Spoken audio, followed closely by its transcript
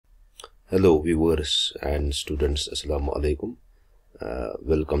Hello viewers and students, Assalamu alaikum.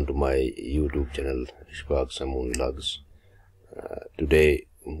 Welcome to my YouTube channel Ishfaqsamoonvlogs. Today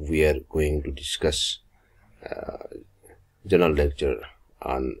we are going to discuss general lecture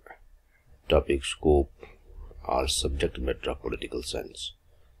on topic scope or subject matter of political science.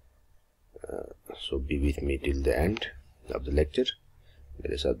 So be with me till the end of the lecture.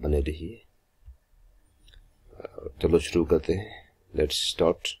 मेरे साथ बने रहिए. चलो शुरू करते हैं. Let's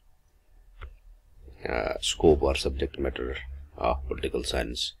start. Scope or subject matter of political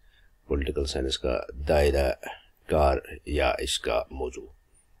science. Political science का दायरा कार या इसका मौजू.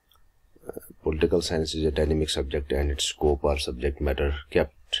 Political science is a dynamic subject and its scope or subject matter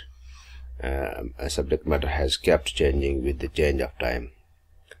has kept changing with the change of time.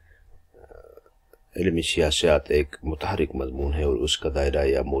 علمی سیاست ایک متحرک مضمون ہے اور اس کا دائرہ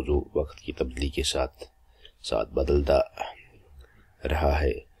یا موضوع وقت کی تبدیلی کے ساتھ بدلتا رہا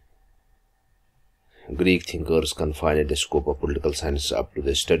ہے. Greek thinkers confined the scope of political science up to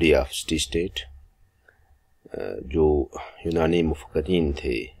the study of state. جو یونانی مفکرین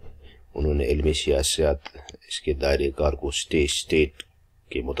تھے انہوں نے علمی سیاست اس کے دائرے کار کو state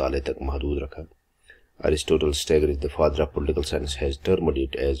کے مطالعے تک محدود رکھا. Aristotle Stagger, the father of political science, has termed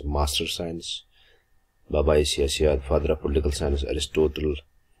it as master science. بابائے سیاست father of political science Aristotle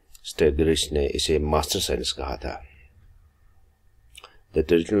اسٹیگرس نے اسے ماسٹر سائنس کہا تھا. The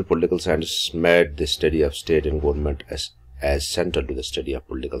traditional political science made the study of state and government as central to the study of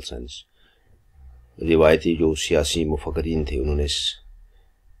political science. روایتی جو سیاسی مفکرین تھے انہوں نے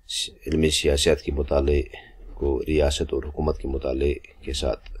علمی سیاست کے مطالعے کو ریاست اور حکومت کے مطالعے کے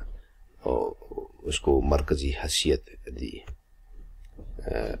ساتھ اس کو مرکزی حیثیت دی.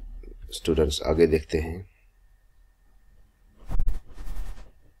 اسٹوڈنٹس آگے دیکھتے ہیں.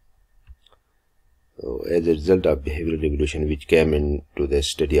 As a result of behavioral revolution which came into the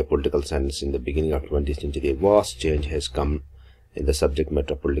study of political science in the beginning of 20th century, a vast change has come in the subject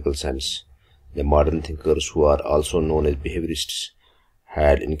matter of political science. The modern thinkers, who are also known as behaviorists,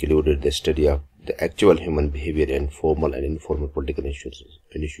 had included the study of the actual human behavior and formal and informal political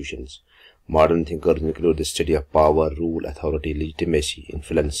institutions. Modern thinkers include the study of power, rule, authority, legitimacy,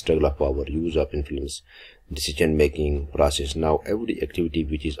 influence, struggle of power, use of influence, decision-making process. Now, every activity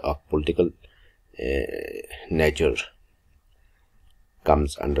which is of political nature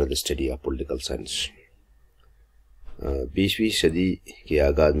comes under the study of political science. 20ویں صدی کے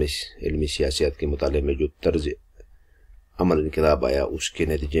آغاز میں علمی سیاست کے مطالعے میں جو طرز عمل انقلاب آیا اس کے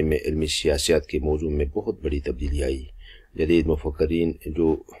نتیجے میں علمی سیاست کے موضوع میں بہت بڑی تبدیلی آئی. جدید مفکرین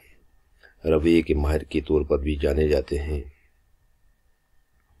جو رویے کے ماہر کے طور پر بھی جانے جاتے ہیں،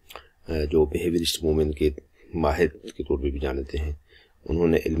 جو بیہیویرسٹ موومنٹ کے ماہر کے طور پر بھی جانتے ہیں، انہوں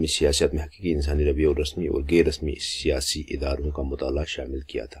نے علمی سیاست میں حقیقی انسانی رویے اور رسمی اور غیر رسمی سیاسی اداروں کا مطالعہ شامل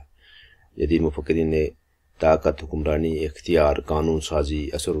کیا تھا. جدید مفکرین نے طاقت، حکمرانی، اختیار، قانون سازی،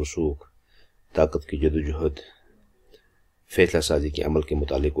 اثر و رسوخ، طاقت کی جدوجہد، فیصلہ سازی کے عمل کے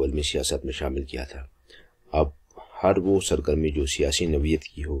مطالعے کو علمی سیاست میں شامل کیا تھا. اب ہر وہ سرگرمی جو سیاسی نوعیت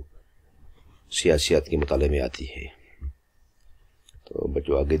کی ہو سیاست کے مطالعے میں آتی ہے. تو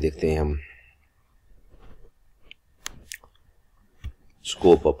بچوں آگے دیکھتے ہیں ہم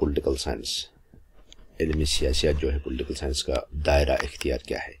اسکوپ آف پولیٹیکل سائنس. علمی سیاست جو ہے پولیٹیکل سائنس کا دائرہ اختیار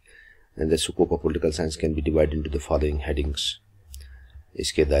کیا ہے. The scope of political science can be divided into the following headings.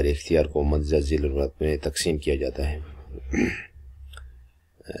 اس کے دائرہ اختیار کو مندرجہ ذیل عنوانات میں تقسیم کیا جاتا ہے.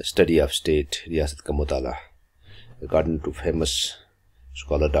 Study of state, ریاست کا مطالعہ. According to famous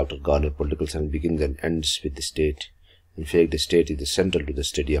scholar Dr. Garner, political science begins and ends with the state. In fact, the state is the central to the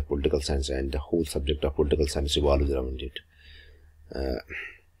study of political science and the whole subject of political science revolves around it.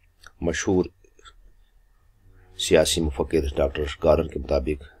 مشہور سیاسی مفکر doctor Garner کے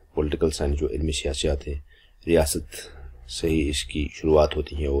مطابق political science جو علمی سیاست ہے ریاست سے ہی اس کی شروعات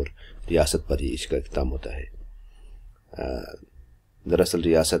ہوتی ہیں اور ریاست پر ہی اس کا اختتام ہوتا ہے. دراصل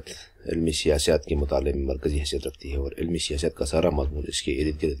ریاست علمی سیاست کے مطالعے میں مرکزی حیثیت رکھتی ہے اور علمی سیاست کا سارا مضمون اس کے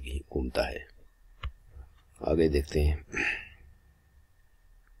ارد گرد ہی گھومتا ہے. آگے دیکھتے ہیں.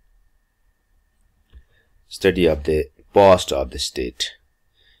 Study of the past of the state.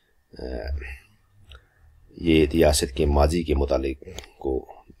 یہ ریاست کے ماضی کے مطالعے کو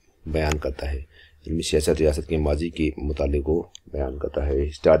بیان کرتا ہے. علمی سیاست ریاست کے ماضی کے مطالعے کو بیان کرتا ہے.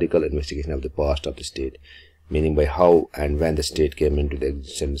 Historical investigation of the past of the state, meaning by how and when the state came into the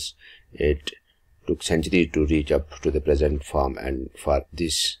existence. It took centuries to reach up to the present form, and for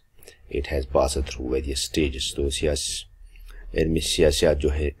this it has passed through various stages. تو علمی سیاست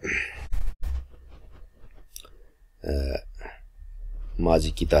جو ہے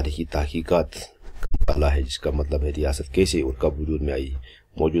ماضی کی تاریخی تحقیقات کا مطالعہ ہے، جس کا مطلب ہے ریاست کیسے اور کب وجود میں آئی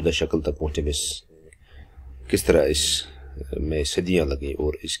موجودہ شکل تک پہنچنے میں کس طرح اس میں صدیاں لگیں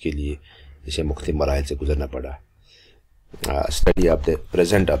اور اس کے لیے اسے مختلف مراحل سے گزرنا پڑا. Study of the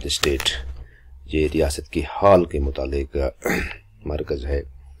present of the state, یہ ریاست کے حال کے مطالعے کا مرکز ہے.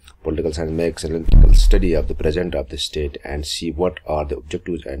 Political science makes an analytical study of the present of the state and see what are the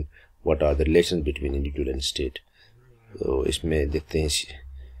objectives and what are the relation between individual and state. تو اس میں دیکھتے ہیں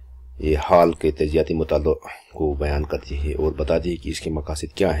یہ حال کے تجزیاتی مطالعہ کو بیان کرتی ہے اور بتاتی ہے کہ اس کے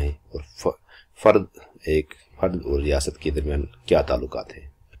مقاصد کیا ہیں اور ایک فرد اور ریاست کے درمیان کیا تعلقات ہیں.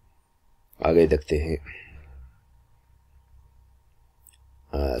 آگے دیکھتے ہیں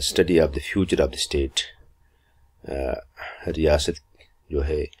study of the future of the state. ریاست جو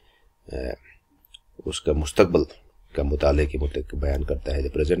ہے اس کا مستقبل کا مطالعے کے متعلق بیان کرتا ہے.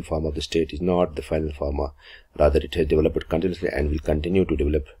 The present form of the state is not the final form, rather it has developed continuously and will continue to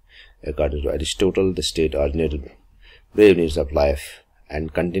develop. According to Aristotle, the state originated brave needs of life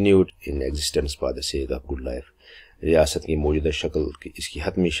and continued in existence for the sake of good life. ریاست کی موجودہ شکل اس کی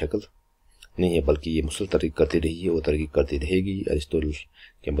حتمی شکل نہیں ہے بلکہ یہ مسلسل ترقی کرتی رہی ہے اور ترقی کرتی رہے گی. ارسطوٹل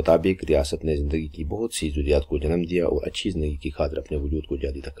کے مطابق ریاست نے زندگی کی بہت سی ضروریات کو جنم دیا اور اچھی زندگی کی خاطر اپنے وجود کو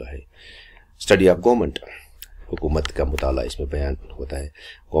جاری رکھا ہے. اسٹڈی آف گورنمنٹ، حکومت کا مطالعہ اس میں بیان ہوتا ہے.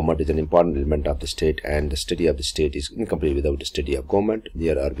 Government is an important element of the state and the study of the state is incomplete without the study of government.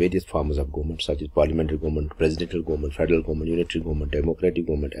 There are various forms of government such as parliamentary government, presidential government, federal government, unitary government, democratic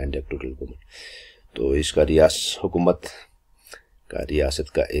government and dictatorial government. تو اس کا حکومت کا ریاست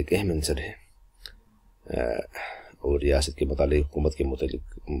کا ایک اہم عنصر ہے اور ریاست کے متعلق حکومت کے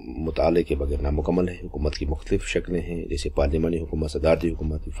مطالعے کے بغیر نامکمل ہے. حکومت کی مختلف شکلیں ہیں جیسے پارلیمانی حکومت، صدارتی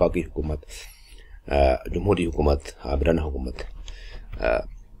حکومت، وفاقی حکومت، جمہوری حکومت، آمرانہ حکومت.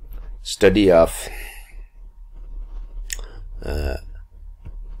 Study of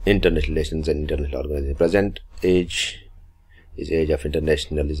international relations and international organizations. Present age is age of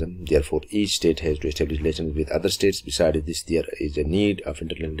internationalism. Therefore, each state has to establish relations with other states. Besides this, there is a need of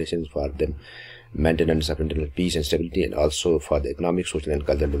international relations for the maintenance of international peace and stability, and also for the economic, social, and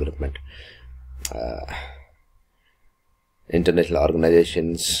cultural development. International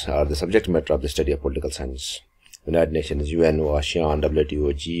organizations are the subject matter of the study of political science. United Nations, UN, ASEAN,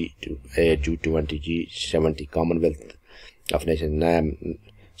 WTO, G8, G20, G70, Commonwealth of Nations, NAM,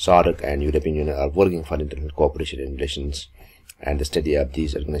 SADC, and European Union are working for international cooperation and relations, and the study of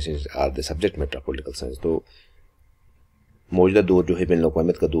these organizations are the subject matter of political science. تو موجودہ دور جو ہے بین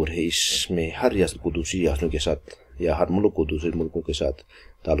الاقوامیت کا دور ہے، اس میں ہر ریاست کو دوسری ریاستوں کے ساتھ یا ہر ملک کو دوسرے ملکوں کے ساتھ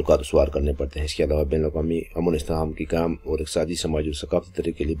تعلقات استوار کرنے پڑتے ہیں. اس کے علاوہ بین الاقوامی امن استحکام کی کام اور اقتصادی، سماجی اور ثقافتی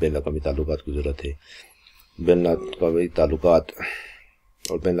ترقی کے لیے بین الاقوامی تعلقات کی ضرورت ہے. بین الاقوامی تعلقات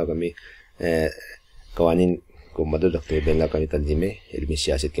اور بین الاقوامی قوانین کو مدد رکھتے ہوئے بین الاقوامی تنظیمیں علمی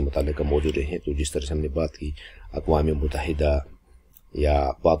سیاست کے متعلق کا موضوع رہے ہیں. تو جس طرح سے ہم نے بات کی اقوام متحدہ یا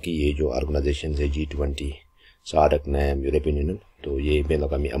باقی یہ جو آرگنائزیشنز ہے G20، SADC، NAM، European union, تو یہ بین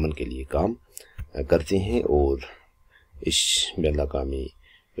الاقوامی امن کے لیے کام کرتی ہیں اور اس بین الاقوامی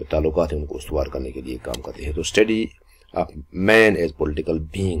جو تعلقات ہیں ان کو استوار کرنے کے لیے کام کرتے ہیں. تو study of main as political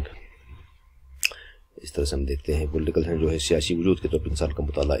being, اس طرح سے ہم دیکھتے ہیں پولیٹیکل جو ہے سیاسی وجود کے طور پر انسان کا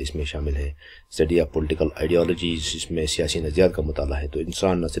مطالعہ اس میں شامل ہے. اسٹڈی آف پولیٹیکل آئیڈیالوجیز، اس میں سیاسی نظریات کا مطالعہ ہے. تو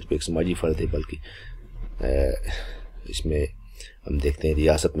انسان نہ صرف ایک سماجی فرد ہے بلکہ اس میں ہم دیکھتے ہیں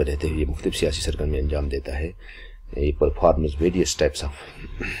ریاست میں رہتے ہوئے مختلف سیاسی سرگرمی انجام دیتا ہے. یہ performance various types of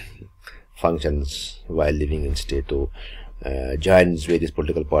functions while living in state. تو joins various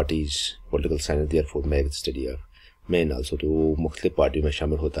political parties. Political science there for make study of main also. تو وہ مختلف پارٹیوں میں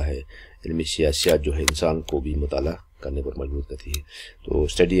شامل ہوتا ہے. علمی سیاست جو ہے انسان کو بھی مطالعہ کرنے پر مجبور کرتی ہے. تو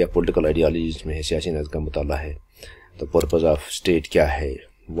اسٹڈی آف پولیٹیکل آئیڈیالوجیز میں سیاسی نظر کا مطالعہ ہے. تو پرپز آف اسٹیٹ کیا ہے،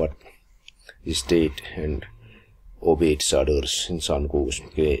 what state and obey it's orders. انسان کو اس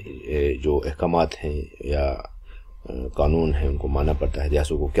کے جو احکامات ہیں یا قانون ہیں ان کو ماننا پڑتا ہے.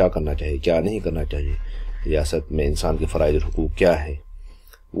 ریاست کو کیا کرنا چاہیے، کیا نہیں کرنا چاہیے، ریاست میں انسان کے فرائض اور حقوق کیا ہے،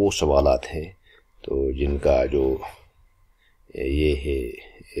 وہ سوالات ہیں تو جن کا جو یہ ہے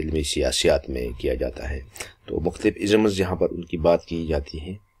علمی سیاست میں کیا جاتا ہے. تو مختلف ازمز یہاں پر ان کی بات کی جاتی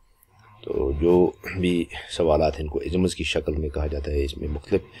ہیں. تو جو بھی سوالات ہیں ان کو ازمز کی شکل میں کہا جاتا ہے. اس میں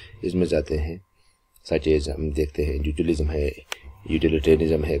مختلف ازمز آتے ہیں سچ ایز ہم دیکھتے ہیں انڈیویجولزم ہے،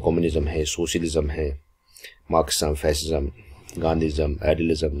 یوٹیلیٹیرنزم ہے، کمیونزم ہے، سوشلزم ہے، Marxism, fascism, گاندھیزم،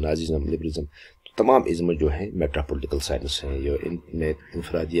 idealism, Nazism, liberalism. تو تمام ازم جو ہیں میٹرا پولیٹیکل سائنس ہیں. جو ان میں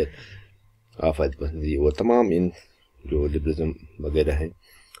انفرادیت، آفات پسندی اور تمام ان جو لبرلزم وغیرہ ہیں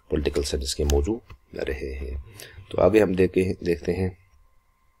پولیٹیکل سائنس کے موضوع رہے ہیں. تو آگے ہم دیکھتے ہیں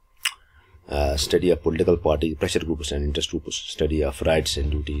study of political party, pressure groups and interest groups, study of rights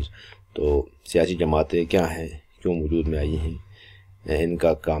and duties. تو سیاسی جماعتیں کیا ہیں، کیوں وجود میں آئی ہیں، ان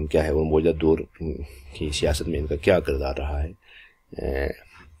کا کام کیا ہے اور موجودہ دور کی سیاست میں ان کا کیا کردار رہا ہے،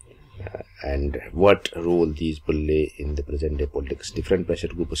 and what role these play in the present day politics. Different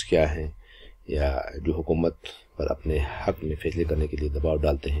pressure groups کیا ہیں یا جو حکومت پر اپنے حق میں فیصلے کرنے کے لیے دباؤ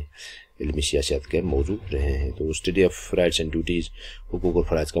ڈالتے ہیں، علمی سیاست کے موضوع رہے ہیں. تو study of rights and duties, حقوق اور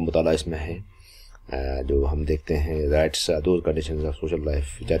فرائض کا مطالعہ اس میں ہے. جو ہم دیکھتے ہیں rights those conditions of social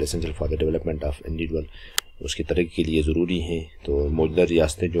life which are essential for the development of individual, اس کی ترقی کے لیے ضروری ہیں. تو موجودہ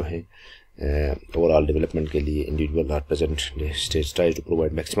ریاستیں جو ہیں اوور آل ڈیولپمنٹ کے لیے individual are present state tries to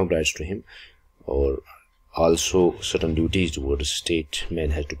provide maximum rights to ہم، اور also certain duties toward state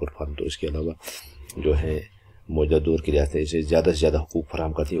main has to perform. تو اس کے علاوہ جو ہے موجودہ دور کی ریاستیں اسے زیادہ سے زیادہ حقوق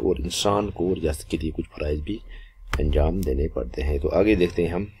فراہم کرتی ہیں اور انسان کو ریاست کے لیے کچھ فرائض بھی انجام دینے پڑتے ہیں. تو آگے دیکھتے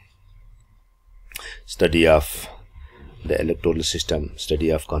ہیں ہم study of the electoral system,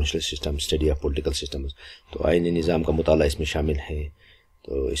 study of constitutional system, study of political systems. تو آئینی نظام کا مطالعہ اس میں شامل ہے.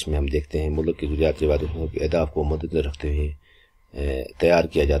 تو اس میں ہم دیکھتے ہیں ملک کی ضروریات روایتوں کے اہداف کو مد نظر رکھتے ہوئے تیار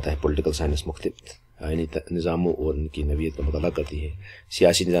کیا جاتا ہے. پولیٹیکل سائنس مختلف آئینی نظاموں اور ان کی نوعیت کا مطالعہ کرتی ہے.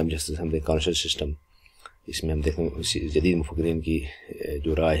 سیاسی نظام جیسے ہم دیکھیں کانسٹیٹیوشنل سسٹم، اس میں ہم دیکھیں جدید مفکرین کی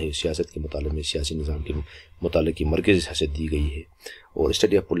جو رائے ہے سیاست کے مطالعے میں سیاسی نظام کے مطالعے کی مرکزی حیثیت دی گئی ہے. اور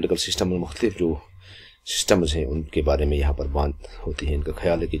اسٹڈی آف پولیٹیکل سسٹم میں مختلف جو سسٹمز ہیں ان کے بارے میں یہاں پر بات ہوتی ہے. ان کا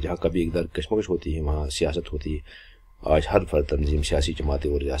خیال ہے کہ جہاں کبھی اقدار کشمکش ہوتی ہے وہاں سیاست ہوتی ہے. آج ہر فرد، تنظیم، سیاسی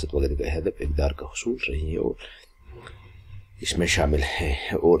جماعتیں اور ریاست وغیرہ کا ہدف اقدار کا حصول رہی ہیں اور اس میں شامل ہیں.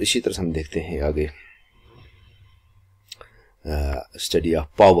 اور اسی طرح ہم دیکھتے ہیں آگے اسٹڈی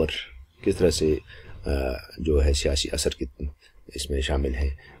آف پاور، کس طرح سے جو ہے سیاسی اثر کی اس میں شامل ہے.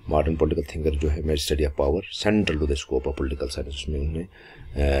 ماڈرن پولیٹیکل تھنکر جو ہے study of power central to the scope of political science, اس میں انہوں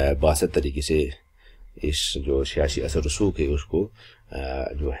نے باسط طریقے سے اس جو سیاسی اثر رسوخ ہے اس کو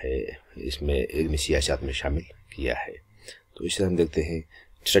جو ہے اس میں علمی سیاست میں شامل کیا ہے. تو اس طرح ہم دیکھتے ہیں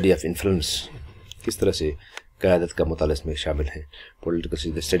اسٹڈی آف انفلوئنس، کس طرح سے قیادت کا مطالعہ اس میں شامل ہے.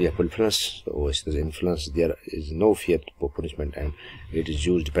 پولیٹیکل اسٹڈی آف انفلوئنس، اس طرح سے influence there is know fair for punishment and it is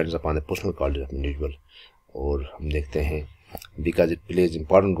use depends upon the personal qualities of individual. اور ہم دیکھتے ہیں because it please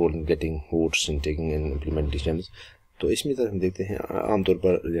important role in getting votes in taking and implement decisions. تو اس میں ہم دیکھتے ہیں عام طور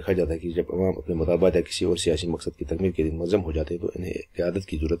پر دیکھا جاتا ہے کہ جب عوام اپنے مطالبات یا کسی اور سیاسی مقصد کی تکمیل کے لیے منظم ہو جاتے ہیں تو انہیں قیادت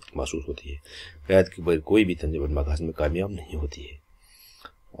کی ضرورت محسوس ہوتی ہے. قیادت کے بغیر کوئی بھی تنظیم ان مقاصد میں کامیاب نہیں ہوتی ہے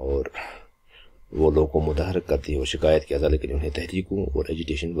اور وہ لوگوں کو متحرک کرتی ہے اور شکایت کے ازالے کے لیے انہیں تحریکوں اور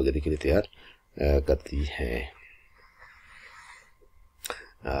ایجیٹیشن وغیرہ کے لیے تیار کرتی ہیں.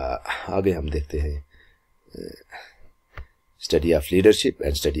 آگے ہم دیکھتے ہیں study of leadership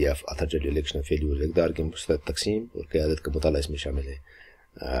and study of authority election of failure, اقدار کی مستقل تقسیم اور قیادت کا مطالعہ اس میں شامل ہے.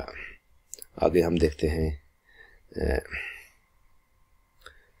 آگے ہم دیکھتے ہیں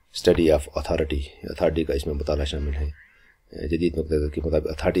اسٹڈی آف اتھارٹی کا اس میں مطالعہ شامل ہے. جدید مقدس کے مطابق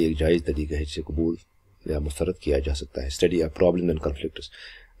اتھارٹی ایک جائز طریقہ ہے جسے قبول یا مسترد کیا جا سکتا ہے. Study of problem and conflicts,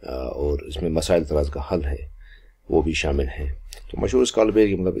 اور اس میں مسائل تنازع کا حل ہے وہ بھی شامل ہیں. تو مشہور اسکالر ہے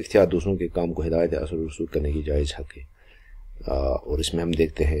کہ مطلب اختیار دوسروں کے کام کو ہدایت یا اثر و رسوخ کرنے کی جائز حق ہے. اور اس میں ہم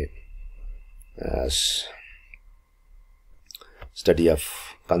دیکھتے ہیں اسٹڈی آف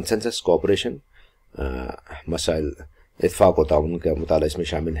کنسنسس کوآپریشن، مسائل اتفاق و تعاون کا مطالعہ اس میں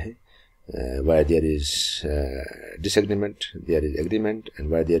شامل ہے. where there is disagreement there is agreement and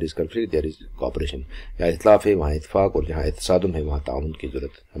where there is conflict there is cooperation. جہاں اختلاف ہے وہاں اتفاق اور جہاں تصادم ہے وہاں تعاون کی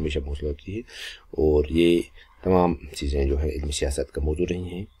ضرورت ہمیشہ محسوس ہوتی ہے. اور یہ تمام چیزیں جو ہے علمی سیاست کا موضوع رہی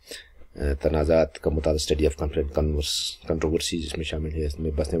ہیں. تنازعات کا مطالعہ اسٹڈی آف کنٹروورسی جس میں شامل ہے، اس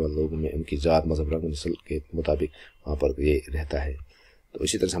میں بسنے والے لوگوں میں ان کی ذات، مذہب، رنگ، نسل کے مطابق وہاں پر یہ رہتا ہے. تو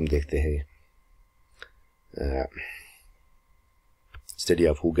اسی طرح سے ہم دیکھتے ہیں study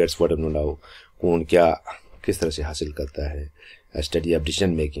of who gets what and how, کون کیا کس طرح سے حاصل کرتا ہے. اسٹڈی آف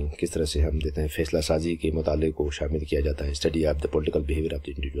ڈیسیژن میکنگ، کس طرح سے ہم دیتے ہیں فیصلہ سازی کے مطالعے کو شامل کیا جاتا ہے. Study of the political behaviour of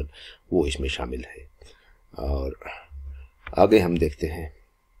the individual, وہ اس میں شامل ہے. اور آگے ہم دیکھتے ہیں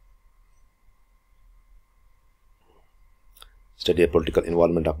study of political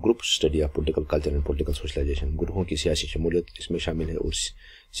involvement of groups, study of political culture and political socialisation, گروہوں کی سیاسی شمولیت اس میں شامل ہے اور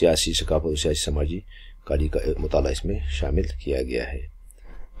سیاسی ثقافت اور سیاسی سماجی کاری کا مطالعہ اس میں شامل کیا گیا ہے.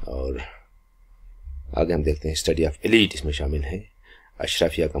 اور آگے ہم دیکھتے ہیں اسٹڈی آف ایلیٹ، اس میں شامل ہے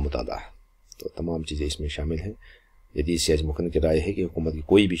اشرافیہ کا مطالعہ. تو تمام چیزیں اس میں شامل ہیں. جدید سیاسی مخن کی رائے ہے کہ حکومت کی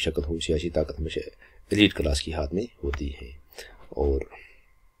کوئی بھی شکل ہو، سیاسی طاقت ہمیشہ ایلیٹ کلاس کی ہاتھ میں ہوتی ہے. اور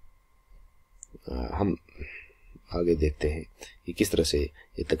ہم آگے دیکھتے ہیں کہ کس طرح سے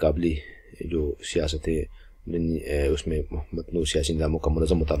یہ تقابلی جو سیاستیں اس میں متنوع سیاسی نظاموں کا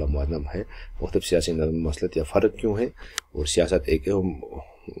منظم مطالعہ معظم ہے. مختلف سیاسی نظام میں مسلط یا فرق کیوں ہے اور سیاست ایک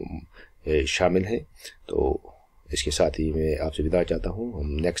شامل ہے. تو اس کے ساتھ ہی میں آپ سے وداع چاہتا ہوں.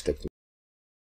 ہم نیکسٹ تک